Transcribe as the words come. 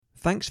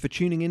Thanks for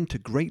tuning in to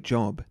Great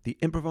Job, the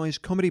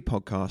improvised comedy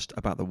podcast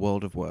about the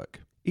world of work.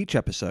 Each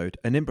episode,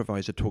 an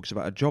improviser talks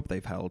about a job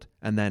they've held,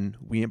 and then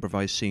we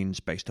improvise scenes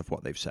based off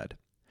what they've said.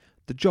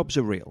 The jobs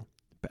are real,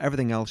 but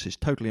everything else is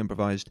totally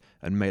improvised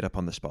and made up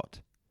on the spot.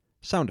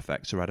 Sound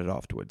effects are added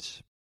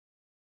afterwards.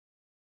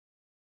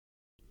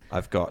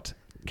 I've got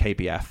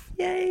KBF.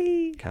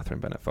 Yay!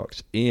 Catherine Bennett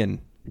Fox. Ian,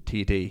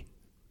 TD.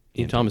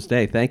 Ian Thomas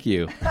Day, thank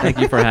you. Thank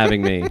you for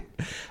having me.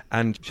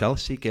 And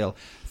Chelsea Gill,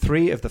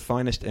 three of the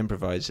finest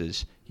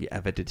improvisers you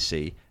ever did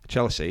see.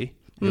 Chelsea,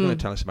 you're going to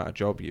tell us about a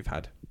job you've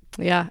had.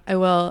 Yeah, I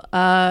will.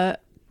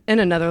 In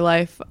another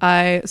life,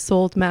 I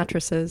sold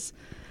mattresses.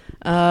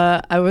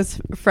 I was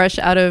fresh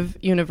out of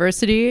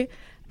university,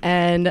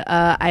 and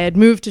I had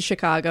moved to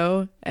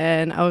Chicago,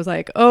 and I was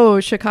like, oh,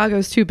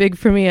 Chicago's too big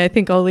for me. I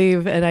think I'll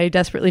leave, and I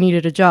desperately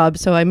needed a job.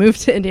 So I moved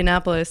to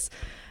Indianapolis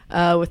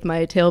with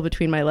my tail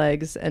between my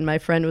legs, and my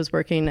friend was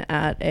working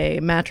at a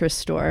mattress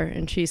store,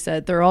 and she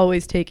said, they're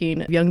always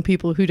taking young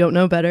people who don't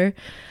know better.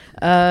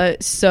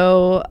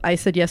 So I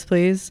said, yes,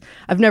 please.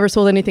 I've never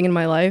sold anything in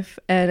my life,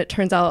 and it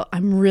turns out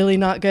I'm really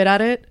not good at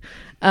it.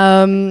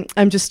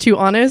 I'm just too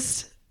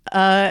honest.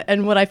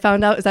 And what I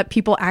found out is that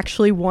people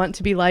actually want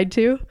to be lied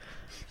to.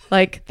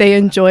 Like, they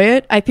enjoy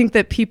it. I think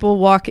that people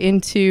walk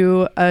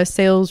into a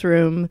sales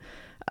room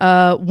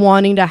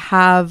wanting to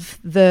have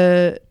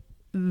the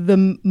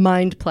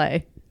mind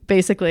play,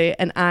 basically,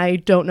 and I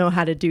don't know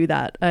how to do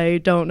that. I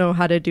don't know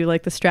how to do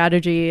like the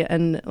strategy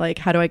and like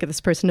how do I get this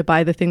person to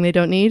buy the thing they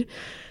don't need.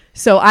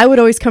 So I would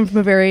always come from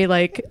a very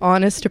like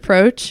honest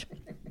approach.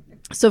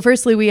 So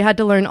firstly, we had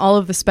to learn all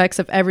of the specs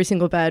of every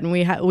single bed, and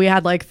we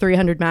had like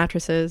 300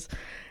 mattresses,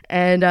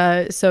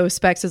 and so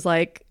specs is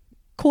like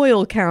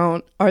coil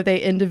count. Are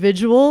they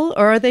individual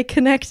or are they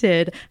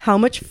connected? How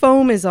much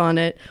foam is on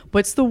it?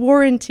 What's the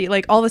warranty?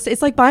 Like all this.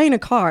 It's like buying a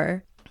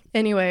car.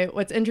 Anyway,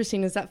 what's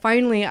interesting is that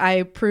finally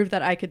I proved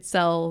that I could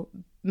sell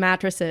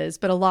mattresses,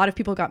 but a lot of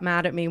people got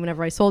mad at me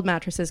whenever I sold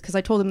mattresses because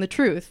I told them the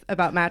truth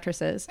about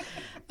mattresses.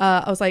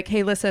 I was like,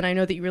 hey, listen, I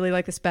know that you really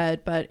like this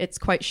bed, but it's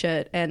quite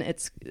shit and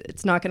it's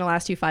not going to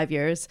last you 5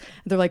 years.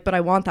 They're like, but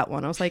I want that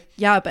one. I was like,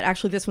 yeah, but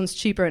actually this one's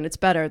cheaper and it's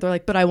better. They're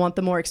like, but I want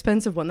the more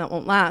expensive one that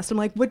won't last. I'm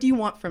like, what do you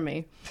want from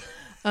me?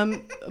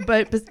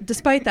 But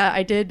despite that,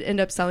 I did end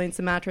up selling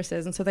some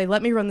mattresses. And so they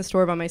let me run the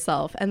store by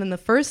myself. And then the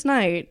first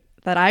night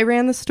that I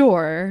ran the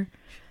store,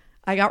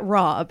 I got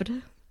robbed.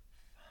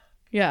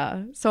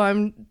 Yeah. So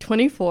I'm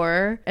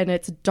 24 and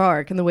it's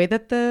dark. And the way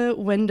that the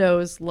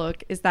windows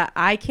look is that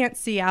I can't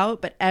see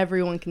out, but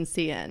everyone can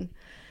see in.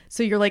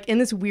 So you're like in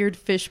this weird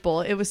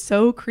fishbowl. It was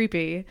so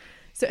creepy.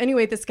 So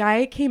anyway, this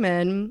guy came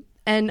in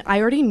and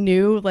I already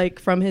knew like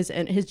from his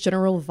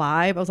general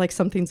vibe, I was like,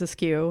 something's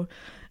askew.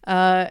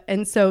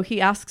 And so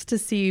he asks to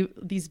see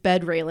these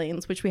bed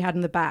railings, which we had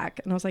in the back.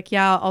 And I was like,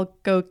 yeah, I'll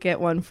go get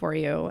one for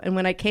you. And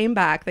when I came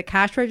back, the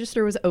cash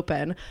register was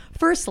open.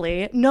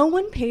 Firstly, no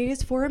one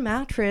pays for a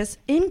mattress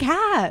in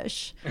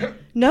cash.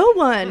 No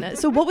one.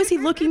 So what was he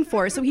looking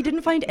for? So he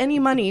didn't find any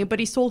money, but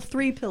he sold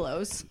 3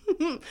 pillows.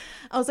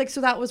 I was like,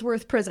 so that was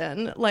worth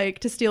prison, like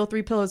to steal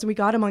 3 pillows. And we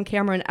got him on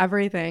camera and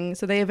everything.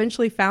 So they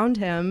eventually found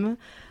him.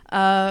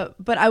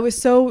 But I was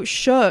so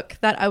shook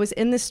that I was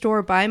in the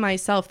store by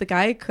myself. The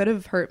guy could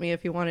have hurt me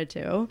if he wanted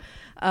to.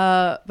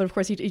 But of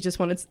course he just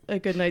wanted a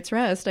good night's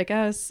rest, I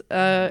guess.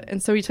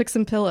 And so he took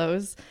some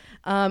pillows.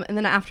 And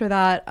then after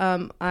that,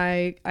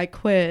 I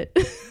quit.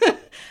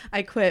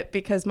 I quit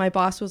because my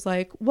boss was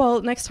like,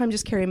 well, next time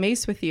just carry a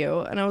mace with you.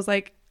 And I was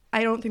like,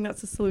 I don't think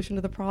that's the solution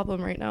to the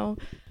problem right now.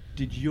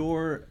 Did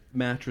your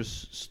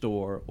mattress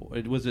store,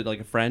 was it like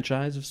a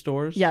franchise of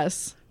stores?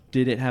 Yes.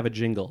 Did it have a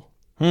jingle?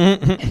 No,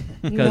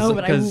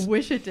 but I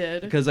wish it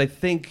did. Because I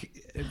think,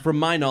 from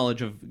my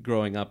knowledge of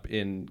growing up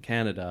in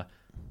Canada,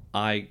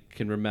 I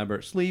can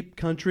remember Sleep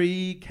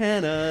Country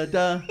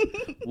Canada.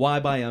 Why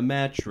buy a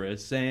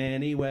mattress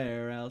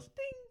anywhere else?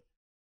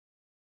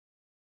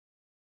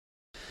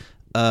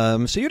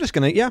 Ding. So you're just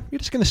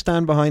gonna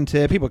stand behind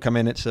here. People come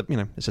in. It's a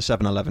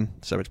 7-Eleven,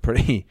 so it's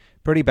pretty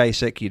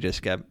basic. You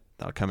just they'll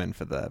come in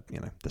for the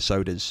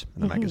sodas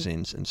and the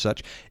magazines and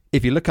such.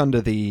 If you look under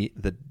the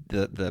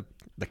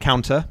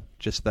counter.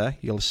 Just there,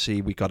 you'll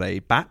see we got a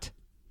bat.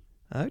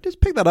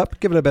 Just pick that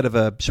up, give it a bit of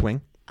a swing.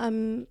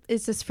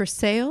 Is this for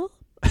sale?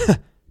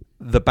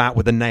 The bat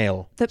with a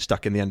nail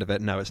stuck in the end of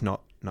it. No, it's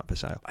not for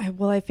sale.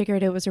 I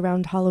figured it was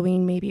around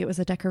Halloween. Maybe it was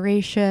a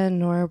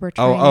decoration, or we're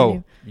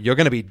trying. You're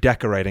going to be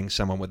decorating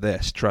someone with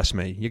this. Trust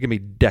me, you're going to be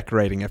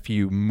decorating a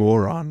few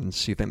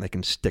morons who think they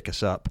can stick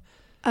us up.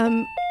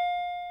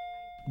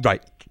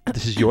 Right,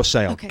 this is your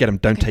sale. Okay, Get them.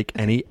 Don't take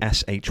any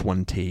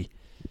SH1T.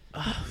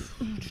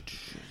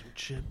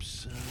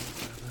 Chips,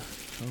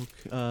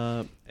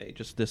 hey,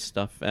 just this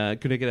stuff.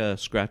 Could I get a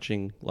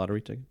scratching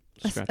lottery ticket?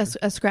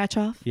 A scratch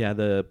off? Yeah,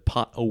 the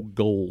pot of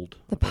gold.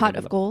 The pot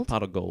of gold?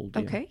 Pot of gold.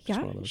 Okay,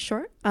 yeah,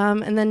 sure.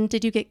 And then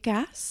did you get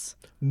gas?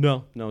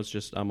 No, it's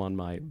just I'm on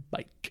my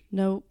bike.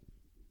 No,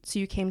 so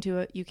you came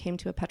to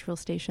a petrol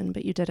station,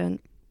 but you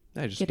didn't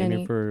I just get came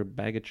any. here for a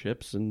bag of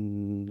chips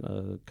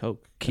and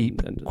Coke.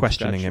 Keep and a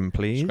questioning him,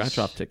 please.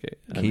 Scratch-off ticket.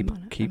 Keep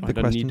I the don't need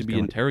questions to be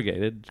going.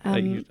 interrogated.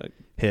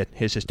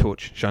 Here's his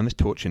torch. Shine this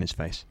torch in his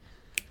face.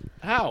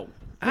 Ow!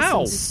 Listen,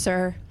 Ow!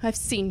 sir, I've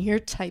seen your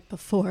type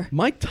before.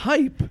 My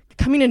type?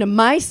 Coming into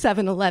my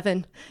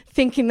 7-Eleven,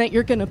 thinking that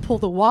you're going to pull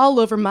the wall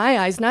over my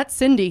eyes. Not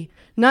Cindy.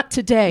 Not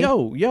today.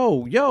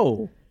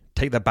 Yo!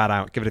 Take the bat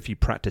out. Give it a few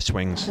practice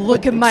swings.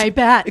 Look at my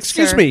bat,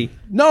 Excuse sir. me.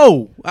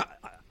 No!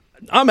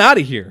 I'm out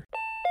of here.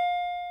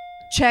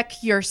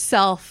 Check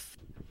yourself.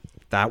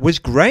 That was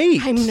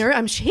great.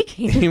 I'm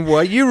shaking.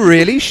 Well, you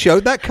really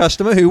showed that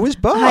customer who was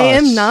boss. I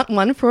am not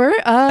one for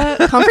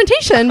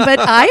confrontation, but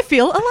I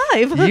feel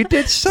alive. You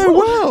did so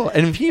well.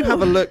 And if you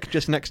have a look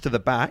just next to the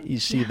bat, you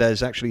see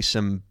there's actually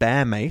some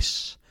bear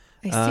mace.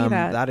 I see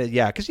that. That is,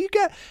 because you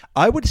get,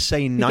 I would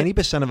say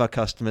 90% of our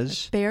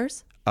customers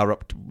Bears? are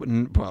up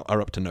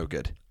to no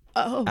good.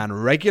 Oh.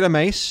 And regular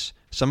mace,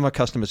 some of our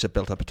customers have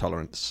built up a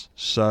tolerance.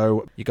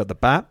 So you got the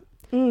bat,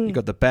 you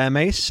got the bear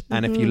mace,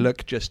 and if you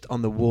look just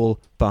on the wall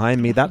behind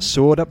me, that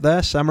sword up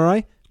there,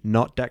 samurai,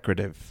 not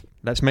decorative.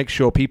 Let's make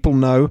sure people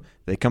know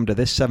they come to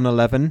this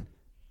 7-Eleven,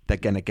 they're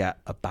going to get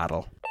a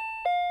battle.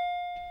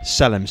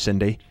 Sell him,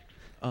 Cindy.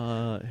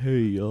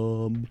 Hey,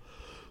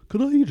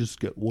 could I just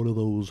get one of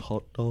those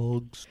hot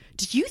dogs?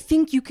 Do you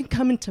think you can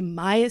come into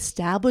my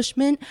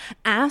establishment,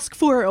 ask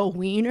for a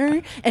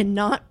wiener, and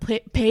not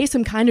pay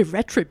some kind of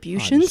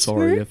retribution? I'm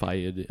sorry sir? if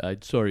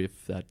I'm sorry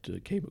if that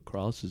came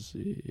across as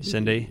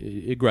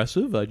Cindy?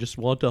 aggressive. I just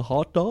want a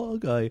hot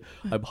dog. I'm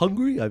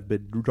hungry. I've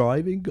been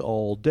driving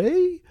all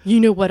day. You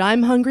know what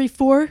I'm hungry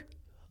for?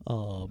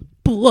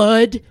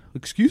 Blood.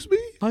 Excuse me?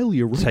 Highly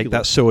irregular. Take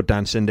that sword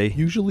down, Cindy.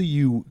 Usually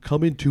you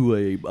come into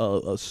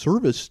a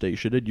service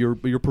station and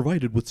you're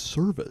provided with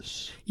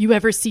service. You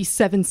ever see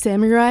Seven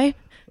Samurai?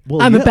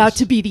 Well, I'm yes. about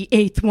to be the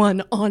 8th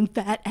one on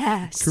that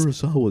ass.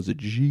 Kurosawa's a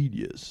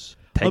genius.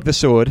 Take the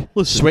sword,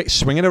 listen.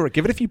 swing it over,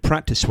 give it a few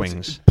practice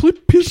swings.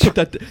 Please put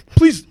that.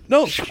 Please,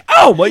 no.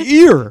 Ow, my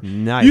ear.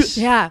 Nice.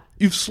 Yeah.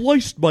 You've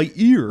sliced my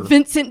ear.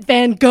 Vincent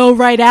Van Gogh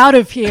right out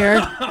of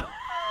here.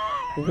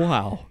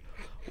 Wow.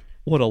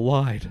 What a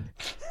line.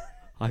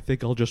 I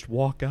think I'll just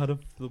walk out of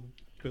the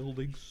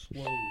building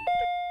slowly.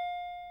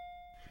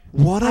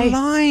 What a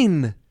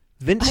line!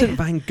 Vincent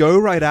Van Gogh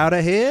right out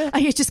of here?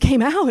 It just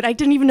came out. I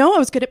didn't even know I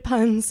was good at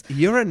puns.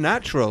 You're a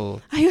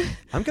natural.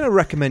 I'm going to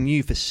recommend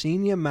you for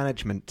senior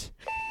management.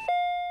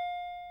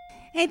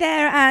 Hey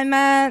there,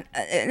 I'm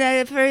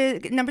for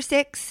number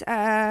 6.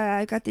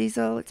 I got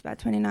diesel. It's about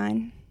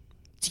 29.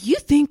 Do you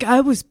think I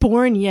was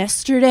born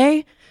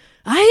yesterday?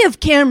 I have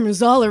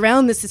cameras all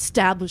around this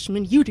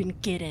establishment. You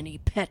didn't get any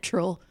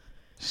petrol.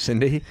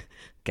 Cindy,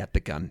 get the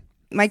gun.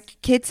 My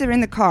kids are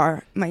in the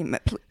car.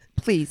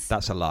 Please.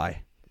 That's a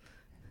lie.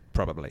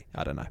 Probably.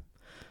 I don't know.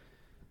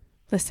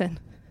 Listen,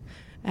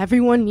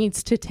 everyone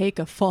needs to take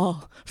a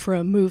fall for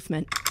a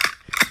movement.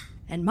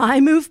 And my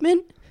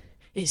movement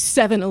is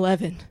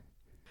 7-Eleven.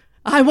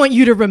 I want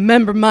you to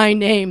remember my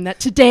name, that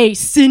today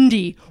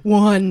Cindy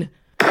won.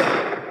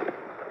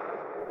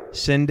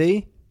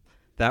 Cindy,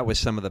 that was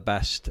some of the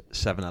best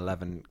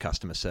 7-Eleven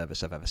customer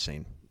service I've ever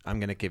seen. I'm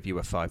going to give you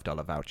a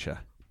 $5 voucher.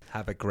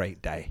 Have a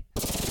great day.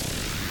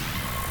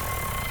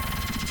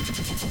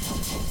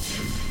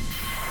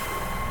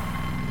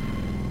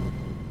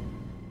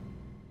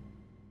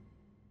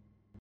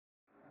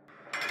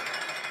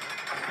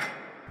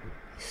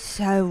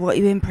 So, what are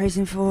you in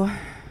prison for?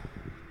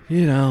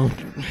 You know,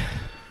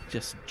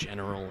 just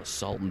general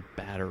assault and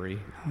battery.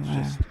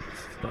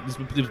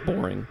 It was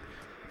boring.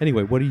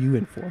 Anyway, what are you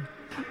in for?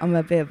 I'm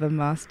a bit of a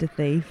master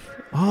thief.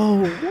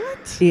 Oh,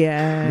 what?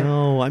 Yeah.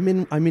 No, I'm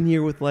in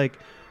here with like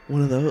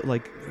one of those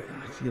like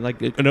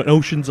an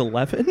Ocean's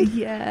 11.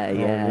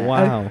 Yeah. Oh,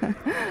 wow.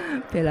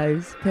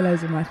 Pillows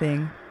are my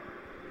thing.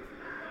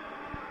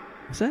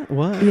 Is that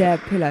what? Yeah,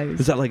 pillows.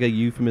 Is that like a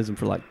euphemism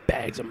for like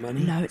bags of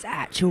money? No, it's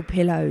actual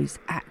pillows.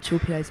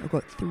 I've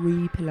got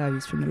 3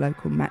 pillows from the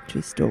local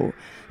mattress store.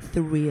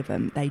 3 of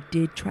them. They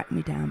did track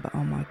me down, but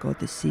oh my God,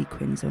 the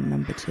sequins on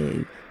number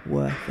 2,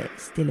 worth it.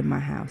 Still in my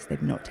house.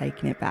 They've not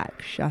taken it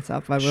back. Shut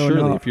up, I will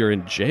Surely not. if you're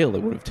in jail, they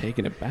would have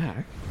taken it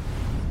back.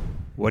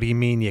 What do you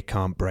mean you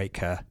can't break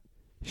her?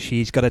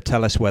 She's got to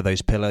tell us where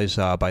those pillows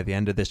are by the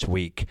end of this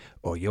week,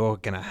 or you're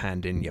going to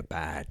hand in your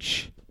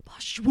badge.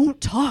 She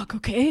won't talk,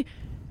 okay?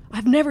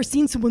 I've never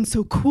seen someone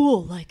so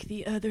cool like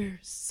the other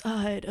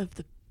side of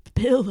the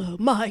pillow.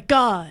 My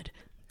God.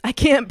 I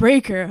can't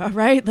break her, all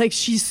right? Like,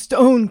 she's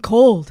stone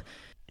cold.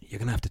 You're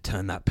going to have to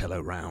turn that pillow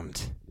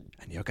round,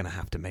 and you're going to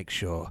have to make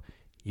sure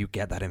you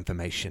get that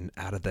information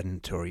out of the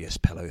notorious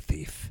pillow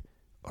thief,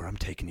 or I'm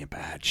taking your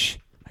badge.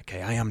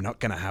 Okay, I am not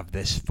going to have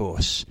this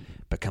force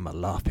become a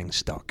laughing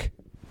stock.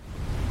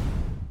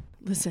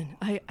 Listen,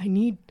 I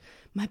need...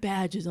 My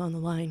badge is on the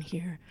line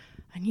here.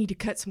 I need to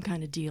cut some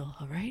kind of deal,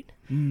 all right?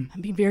 I'm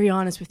being very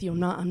honest with you.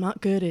 I'm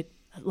not good at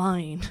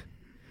lying.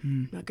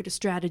 I'm not good at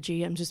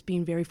strategy. I'm just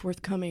being very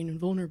forthcoming and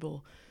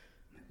vulnerable.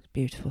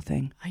 Beautiful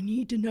thing. I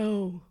need to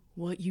know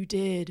what you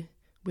did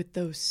with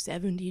those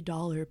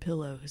 $70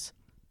 pillows.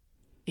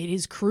 It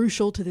is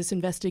crucial to this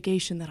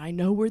investigation that I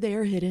know where they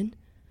are hidden,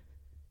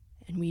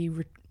 and we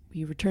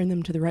return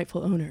them to the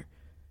rightful owner.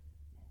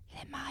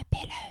 They're my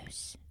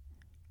pillows.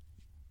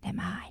 They're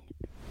mine.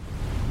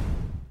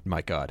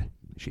 My God,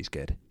 she's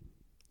good.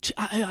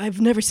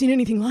 I've never seen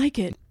anything like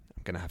it.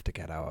 I'm going to have to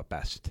get our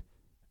best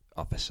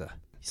officer.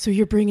 So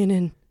you're bringing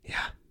in...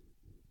 Yeah.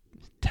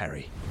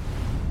 Terry.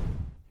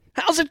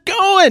 How's it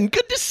going?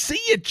 Good to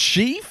see you,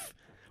 Chief.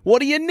 What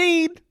do you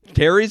need?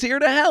 Terry's here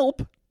to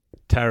help.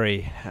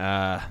 Terry,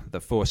 the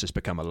force has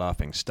become a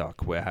laughing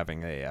stock. We're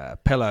having a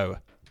pillow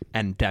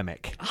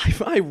endemic.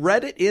 I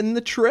read it in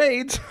the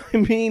trades. I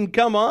mean,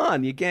 come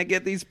on. You can't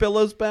get these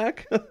pillows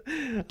back?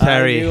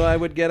 Terry. I knew I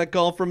would get a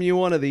call from you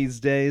one of these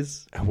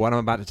days. What I'm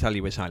about to tell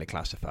you is highly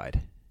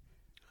classified.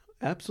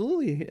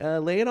 Absolutely.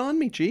 Lay it on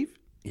me, Chief.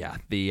 Yeah,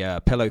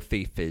 the pillow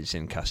thief is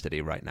in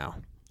custody right now.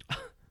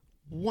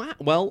 Wow.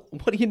 Well,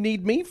 what do you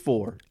need me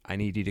for? I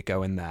need you to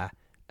go in there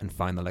and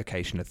find the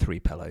location of 3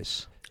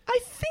 pillows. I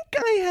think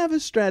I have a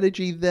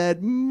strategy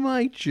that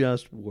might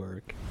just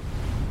work.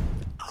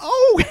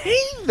 Oh,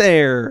 hey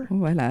there.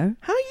 Oh, hello.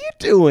 How you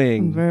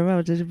doing? Very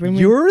well. Did you bring me?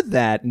 You're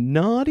that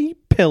naughty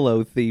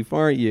pillow thief,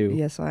 aren't you?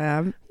 Yes, I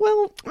am.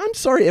 Well, I'm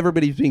sorry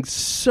everybody's being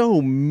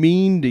so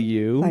mean to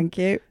you. Thank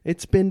you.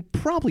 It's been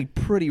probably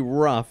pretty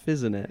rough,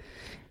 isn't it?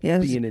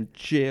 Yes. Being in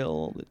jail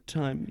all the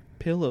time. Your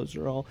pillows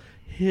are all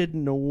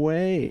hidden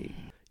away.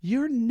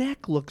 Your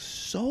neck looks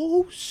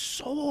so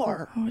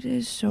sore. Oh, it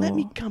is sore. Let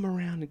me come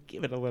around and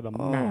give it a little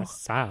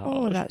massage.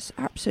 Oh, that's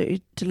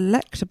absolutely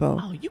delectable.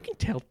 Oh, you can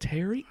tell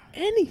Terry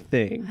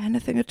anything.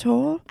 Anything at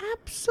all?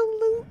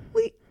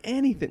 Absolutely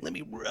anything. Let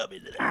me rub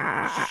it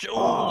on the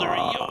shoulder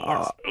of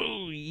yours.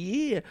 Oh,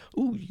 yeah.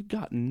 Oh, you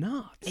got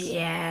knots.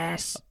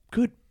 Yes. A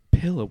good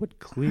pillow would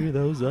clear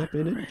those up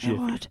in a jiffy.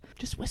 What?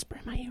 Just whisper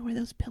in my ear where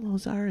those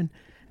pillows are, and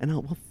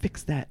we'll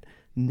fix that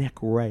neck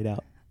right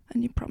up.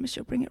 And you promise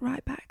you'll bring it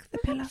right back, the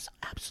pillow?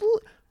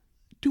 Absolutely.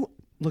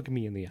 Look at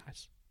me in the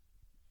eyes.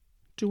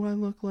 Do I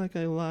look like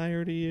I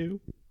liar to you?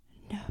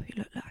 No, you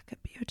look like a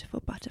beautiful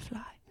butterfly.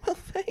 Well,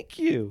 thank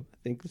you. I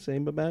think the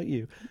same about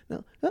you.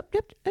 Now,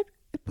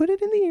 put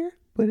it in the ear.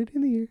 Put it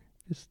in the ear.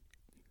 Just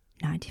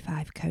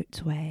 95 coats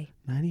away.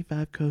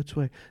 95 coats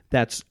away.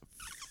 That's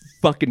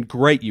fucking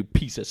great, you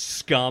piece of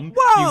scum.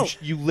 Whoa!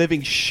 You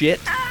living shit.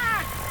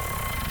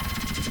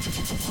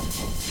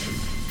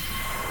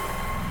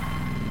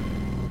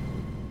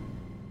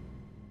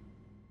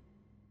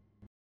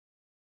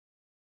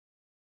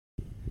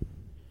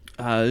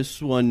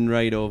 This one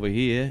right over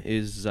here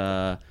is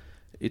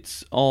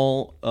it's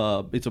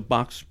a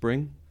box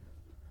spring.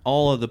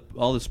 All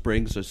the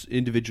springs are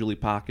individually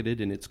pocketed,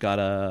 and it's got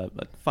a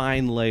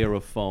fine layer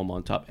of foam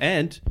on top.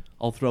 And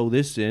I'll throw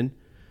this in.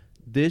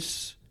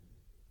 This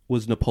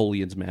was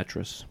Napoleon's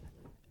mattress.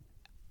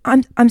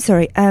 I'm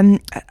sorry. I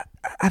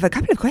have a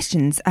couple of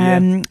questions.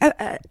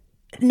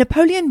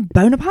 Napoleon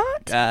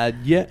Bonaparte?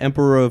 Yeah,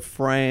 Emperor of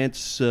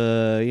France.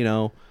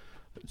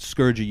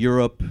 Scourge of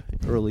Europe,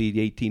 early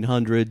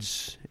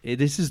 1800s.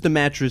 This is the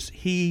mattress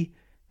he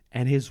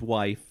and his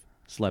wife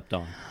slept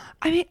on.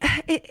 I mean,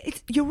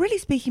 you're really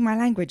speaking my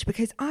language,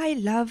 because I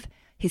love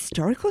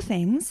historical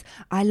things.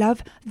 I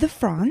love the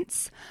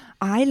France.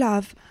 I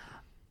love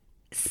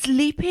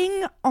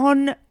sleeping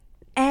on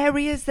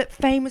areas that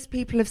famous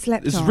people have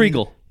slept This on. is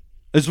regal.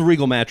 It's a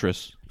regal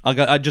mattress.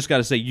 I just got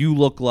to say, you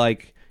look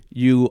like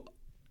you,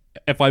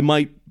 if I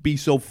might be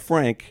so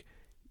frank,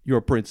 you're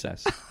a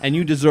princess. And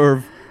you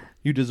deserve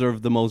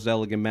the most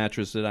elegant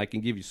mattress that I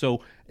can give you. So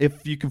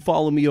if you can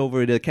follow me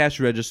over to the cash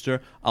register,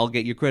 I'll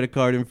get your credit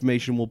card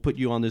information. We'll put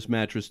you on this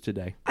mattress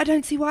today. I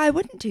don't see why I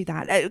wouldn't do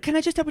that. Can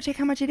I just double check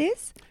how much it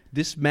is?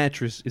 This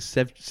mattress is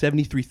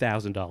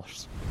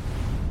 $73,000.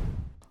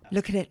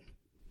 Look at it.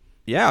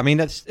 Yeah, I mean,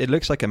 it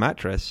looks like a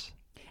mattress.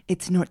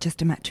 It's not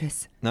just a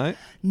mattress. No?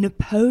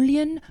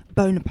 Napoleon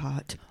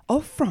Bonaparte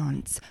of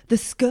France, the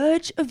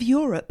scourge of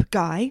Europe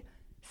guy,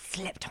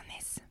 slept on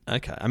this.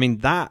 Okay. I mean,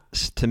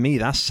 to me,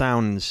 that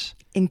sounds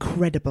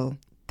Incredible.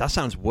 That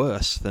sounds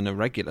worse than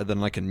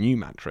like a new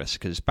mattress,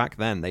 because back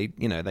then they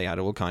had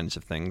all kinds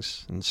of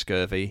things and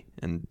scurvy,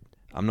 and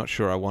I'm not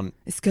sure I want.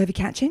 Is scurvy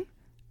catching?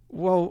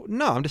 Well,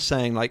 no, I'm just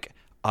saying, like,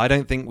 I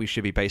don't think we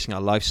should be basing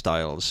our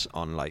lifestyles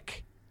on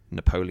like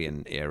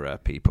Napoleon era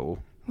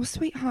people. Well,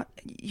 sweetheart,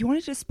 you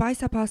wanted to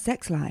spice up our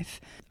sex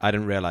life. I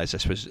didn't realize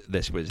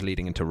this was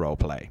leading into role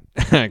play,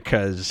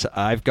 because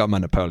I've got my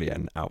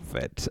Napoleon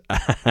outfit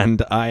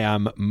and I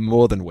am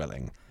more than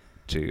willing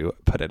to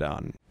put it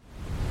on.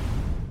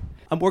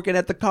 I'm working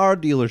at the car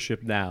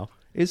dealership now.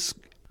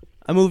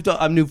 I moved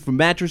from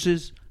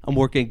mattresses. I'm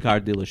working car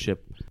dealership.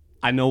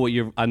 I know what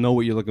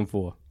you're looking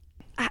for.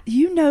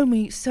 You know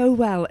me so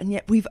well, and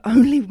yet we've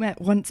only met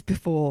once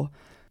before.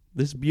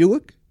 This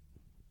Buick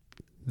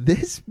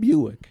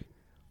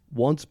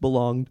once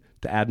belonged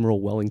to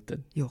Admiral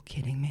Wellington. You're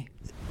kidding me.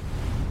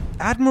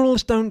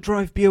 Admirals don't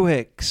drive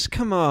Buicks.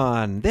 Come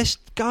on. This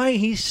guy,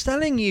 he's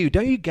selling you.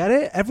 Don't you get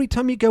it? Every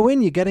time you go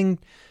in, you're getting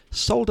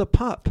sold a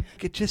pup.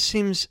 It just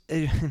seems...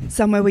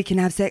 Somewhere we can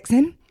have sex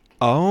in?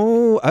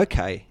 Oh,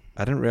 okay.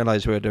 I didn't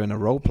realize we were doing a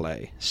role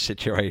play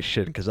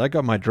situation because I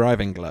got my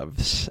driving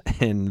gloves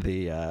in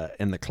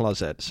the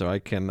closet, so I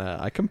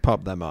can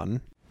pop them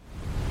on.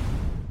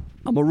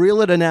 I'm a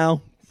realtor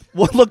now.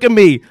 Well, look at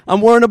me.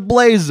 I'm wearing a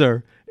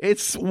blazer.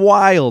 It's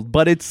wild,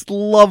 but it's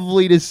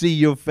lovely to see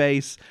your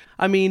face.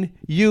 I mean,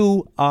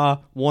 you are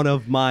one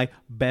of my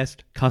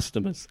best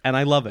customers, and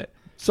I love it.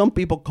 Some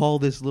people call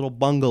this little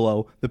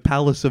bungalow the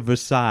Palace of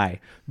Versailles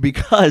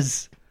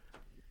because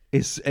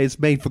it's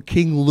made for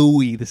King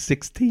Louis the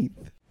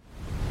 16th.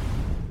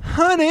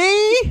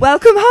 Honey!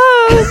 Welcome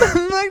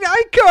home.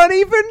 I can't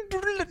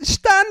even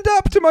stand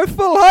up to my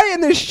full height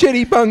in this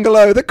shitty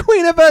bungalow. The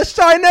Queen of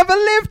Versailles never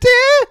lived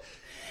here.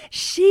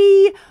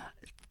 She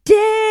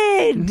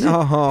did.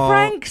 Oh.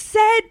 Frank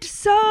said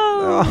so.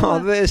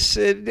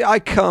 I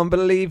can't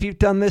believe you've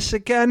done this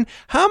again.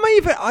 How am I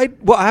even...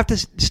 I have to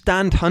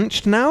stand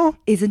hunched now?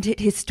 Isn't it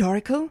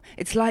historical?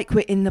 It's like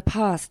we're in the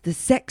past, the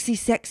sexy,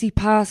 sexy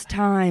past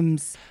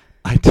times.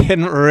 I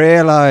didn't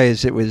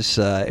realize it was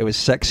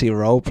sexy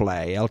role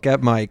play. I'll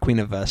get my Queen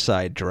of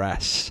Versailles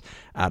dress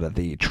out of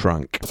the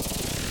trunk.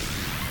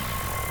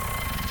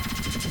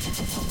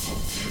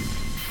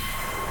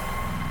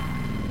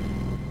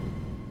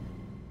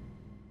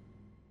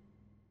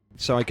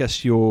 So I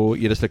guess you're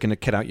just looking to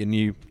kit out your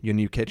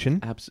new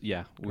kitchen.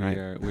 Yeah, Right.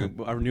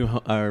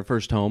 our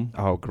first home.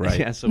 Oh, great.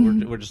 Yeah, so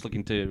we're just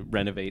looking to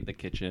renovate the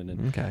kitchen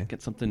and Okay.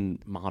 get something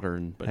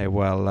modern. But Hey,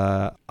 well,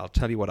 I'll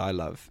tell you what I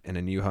love in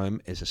a new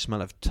home is the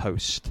smell of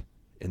toast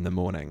in the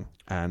morning,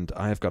 and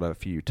I have got a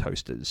few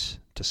toasters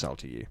to sell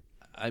to you.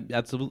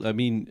 absolutely. I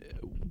mean,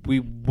 we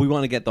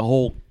want to get the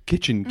whole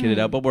kitchen kitted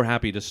out, but we're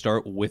happy to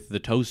start with the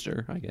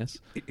toaster, I guess.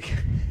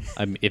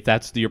 If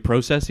that's your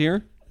process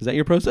here, is that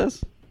your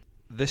process?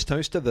 This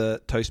toaster,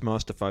 the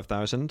Toastmaster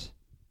 5000,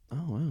 Oh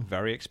wow,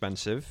 very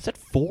expensive. is that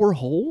 4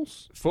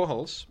 holes? 4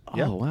 holes.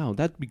 Yeah, Oh wow,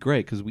 that'd be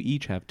great because we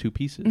each have 2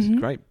 pieces.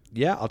 great.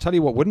 Yeah, I'll tell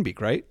you what wouldn't be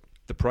great.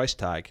 The price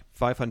tag,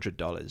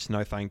 $500.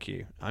 No, thank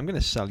you. I'm going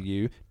to sell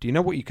you. Do you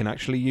know what you can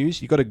actually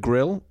use? You got a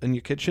grill in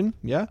your kitchen?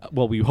 Yeah.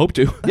 Well, we hope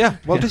to. Yeah.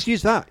 Well, Yeah. just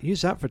use that.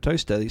 Use that for a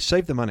toaster.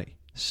 Save the money.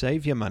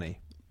 Save your money.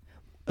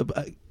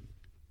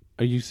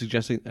 Are you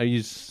suggesting? Are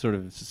you sort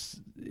of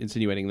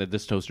insinuating that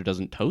this toaster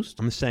doesn't toast?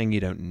 I'm saying you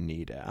don't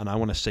need it, and I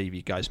want to save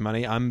you guys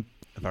money. I'm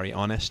a very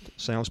honest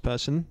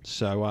salesperson,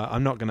 so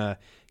I'm not going to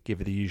give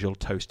you the usual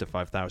toaster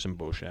 5,000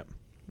 bullshit.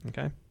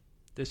 Okay.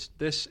 This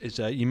is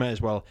you may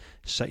as well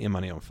set your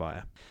money on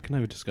fire. Can I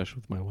have a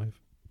discussion with my wife?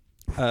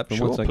 For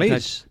Sure, 1 second?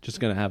 please. Just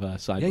gonna have a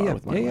sidebar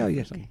with my wife.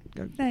 or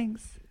something.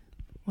 Thanks.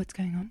 What's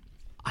going on?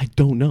 I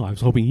don't know. I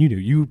was hoping you knew.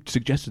 You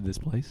suggested this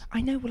place.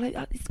 I know. Well,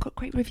 it's got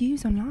great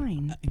reviews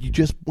online. You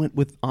just went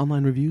with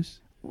online reviews.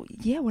 Well,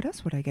 yeah. What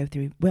else would I go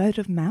through? Word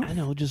of mouth. I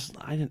know.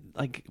 I didn't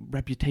like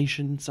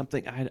reputation.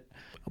 Something.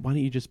 Why don't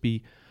you just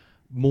be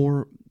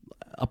more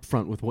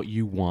upfront with what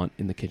you want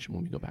in the kitchen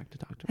when we go back to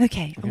talk to her?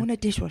 Okay. I want a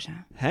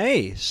dishwasher.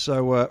 Hey,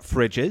 so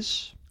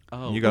fridges.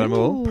 Oh, You got them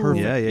all? Ooh.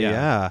 Perfect.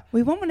 Yeah.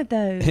 We want one of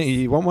those.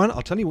 You want one?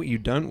 I'll tell you what you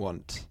don't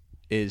want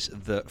is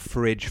the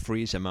Fridge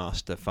Freezer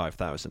Master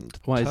 5000.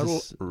 Why is Total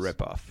this-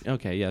 rip-off.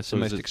 Okay. Yeah. It's So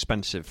the is most it-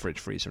 expensive fridge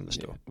freezer in the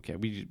store.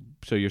 Okay.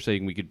 So you're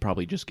saying we could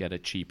probably just get a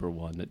cheaper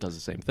one that does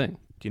the same thing?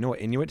 Do you know what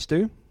Inuits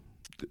do?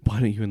 Why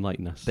don't you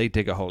enlighten us? They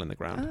dig a hole in the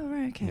ground. Oh,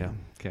 right. Okay. Yeah.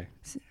 Okay.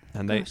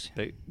 And Gosh.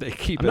 they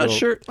keep I'm it not all-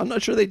 sure. I'm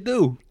not sure they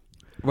do.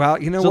 Well,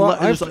 you know So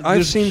what? there's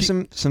I've seen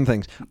some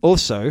things.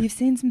 Also, You've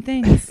seen some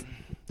things.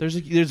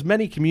 There's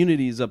many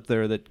communities up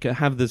there that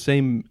have the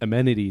same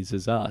amenities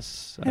as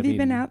us. Have you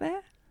been out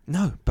there?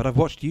 no, but I've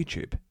watched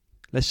YouTube.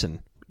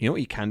 Listen, you know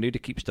what you can do to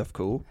keep stuff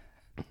cool?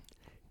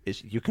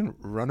 Is you can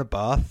run a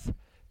bath,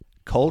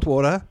 cold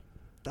water.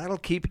 That'll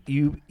keep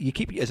you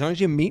keep as long as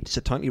your meats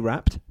are tightly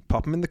wrapped.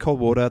 Pop them in the cold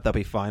water; they'll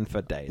be fine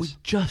for days. We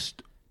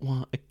just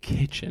want a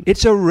kitchen.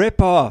 It's a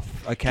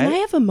rip-off, okay? Can I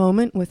have a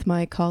moment with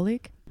my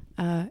colleague?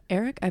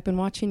 Eric, I've been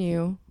watching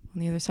you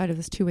on the other side of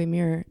this two-way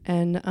mirror,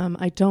 and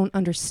I don't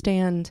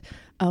understand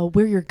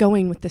where you're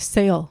going with this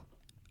sale.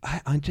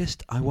 I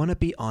want to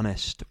be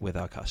honest with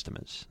our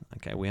customers.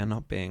 Okay, we are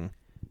not being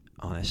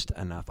honest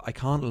enough. I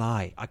can't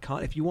lie. I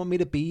can't. If you want me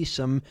to be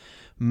some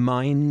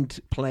mind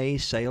play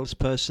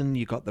salesperson,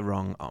 you got the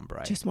wrong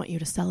hombre. Just want you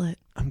to sell it.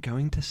 I'm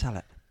going to sell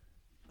it.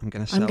 I'm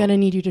going to sell. I'm going to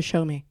need you to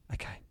show me.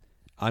 Okay,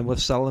 I will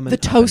sell them. The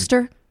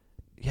toaster?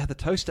 Yeah, the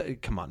toaster.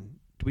 Come on.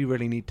 Do we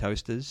really need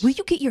toasters? Will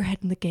you get your head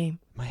in the game?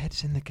 My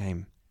head's in the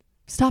game.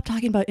 Stop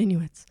talking about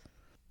Inuits.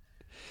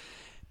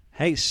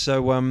 Hey,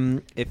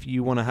 so if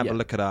you want to have Yeah. a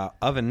look at our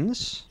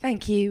ovens,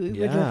 Thank you. We would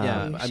Yeah. love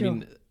yeah, to. I Sure.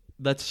 mean,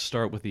 let's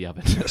start with the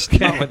oven. let's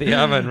start with the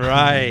oven,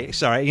 right?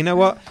 Sorry, you know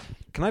what?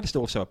 Can I just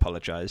also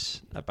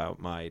apologize about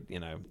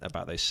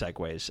about those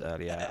segues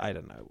earlier? I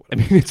don't know. I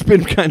mean, it's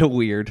been kind of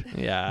weird.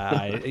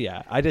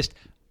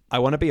 I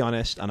want to be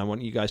honest, and I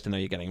want you guys to know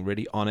you're getting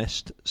really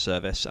honest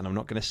service, and I'm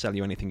not going to sell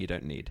you anything you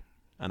don't need.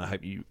 And I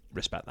hope you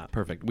respect that.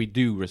 Perfect. We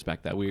do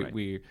respect that. Right.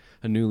 We're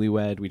a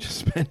newlywed. We just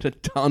spent a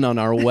ton on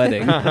our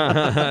wedding.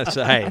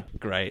 So hey,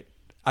 great.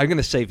 I'm going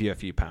to save you a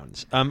few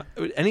pounds.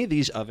 Any of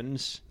these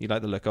ovens you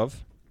like the look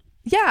of?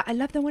 Yeah, I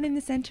love the one in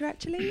the centre,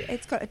 actually.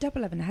 It's got a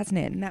double oven, hasn't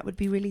it? And that would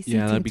be really suited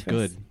Yeah, that'd be to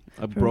us. good.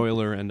 A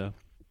broiler and a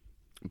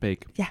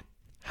bake. Yeah.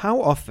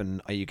 How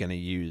often are you going to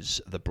use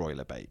the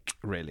broiler bake,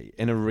 really?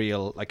 In a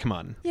real, like, come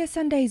on. Yeah,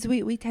 Sundays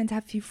we tend to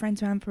have a few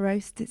friends around for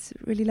roast. It's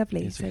really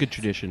lovely. It's a good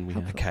tradition we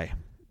have. Okay.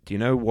 Do you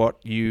know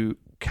what you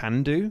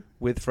can do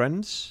with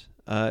friends?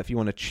 If you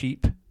want a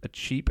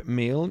cheap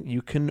meal,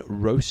 you can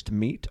roast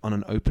meat on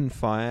an open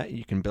fire.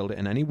 You can build it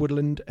in any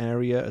woodland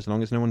area as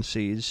long as no one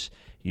sees.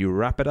 You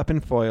wrap it up in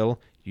foil.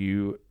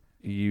 You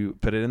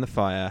put it in the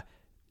fire.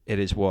 It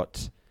is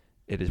what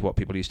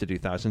people used to do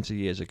thousands of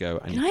years ago.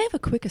 And Can I have a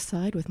quick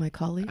aside with my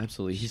colleague?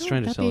 Absolutely. He's Sure,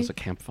 trying to that'd sell be- us a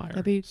campfire.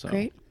 That'd be so.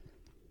 great.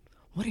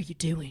 What are you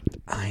doing?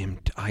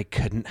 I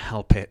couldn't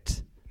help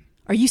it.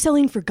 Are you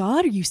selling for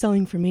God or are you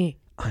selling for me?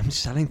 I'm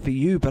selling for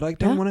you, but I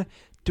don't Yeah? want to.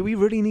 Do we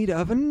really need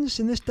ovens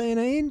in this day and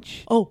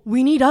age? Oh,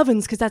 we need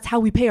ovens because that's how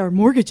we pay our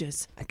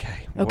mortgages.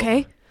 Okay.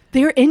 Okay?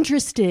 They're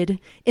interested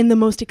in the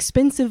most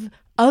expensive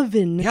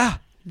oven Yeah.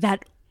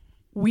 that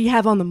we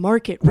have on the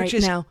market Which right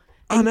is now.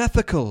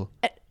 unethical.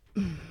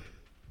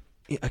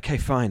 Yeah, okay,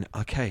 fine.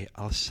 Okay,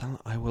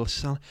 I will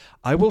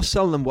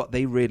sell them what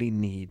they really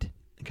need.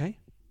 Okay?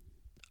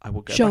 I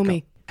will go Show back me.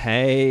 up.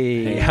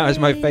 Hey, how's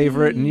my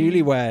favorite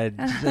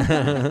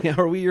newlyweds? Yeah,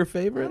 are we your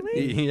favorite?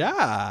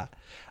 Yeah.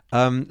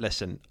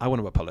 Listen, I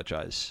want to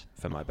apologize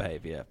for my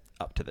behavior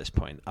up to this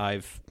point.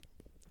 I've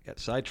get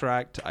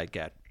sidetracked.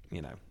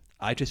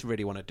 I just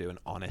really want to do an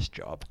honest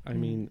job. I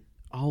mean,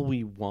 all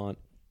we want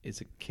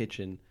is a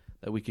kitchen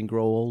that we can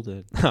grow old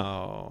in.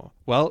 Oh,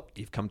 well,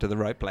 you've come to the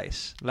right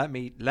place. Let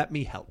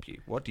me help you.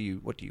 What do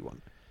you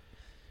want?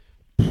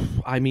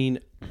 I mean,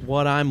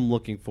 what I'm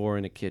looking for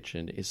in a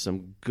kitchen is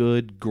some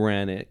good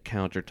granite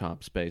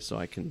countertop space so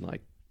I can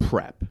like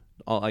prep.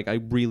 I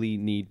really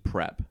need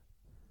prep.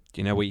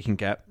 Do you know where you can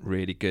get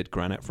really good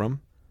granite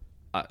from?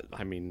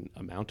 I mean,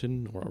 a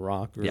mountain or a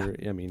rock. Or, Yeah.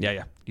 I mean,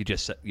 Yeah. You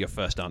just said your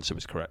first answer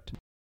was correct.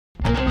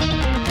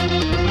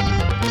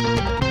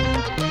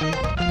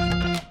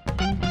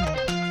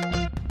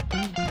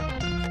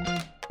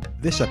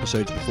 This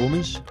episode's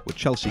performers were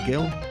Chelsea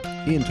Gill,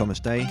 Ian Thomas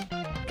Day,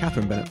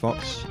 Catherine Bennett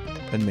Fox,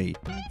 and me,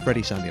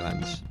 Freddie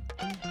Sandylands.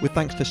 With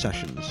thanks to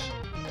Sessions,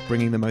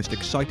 bringing the most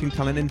exciting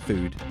talent in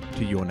food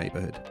to your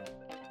neighbourhood.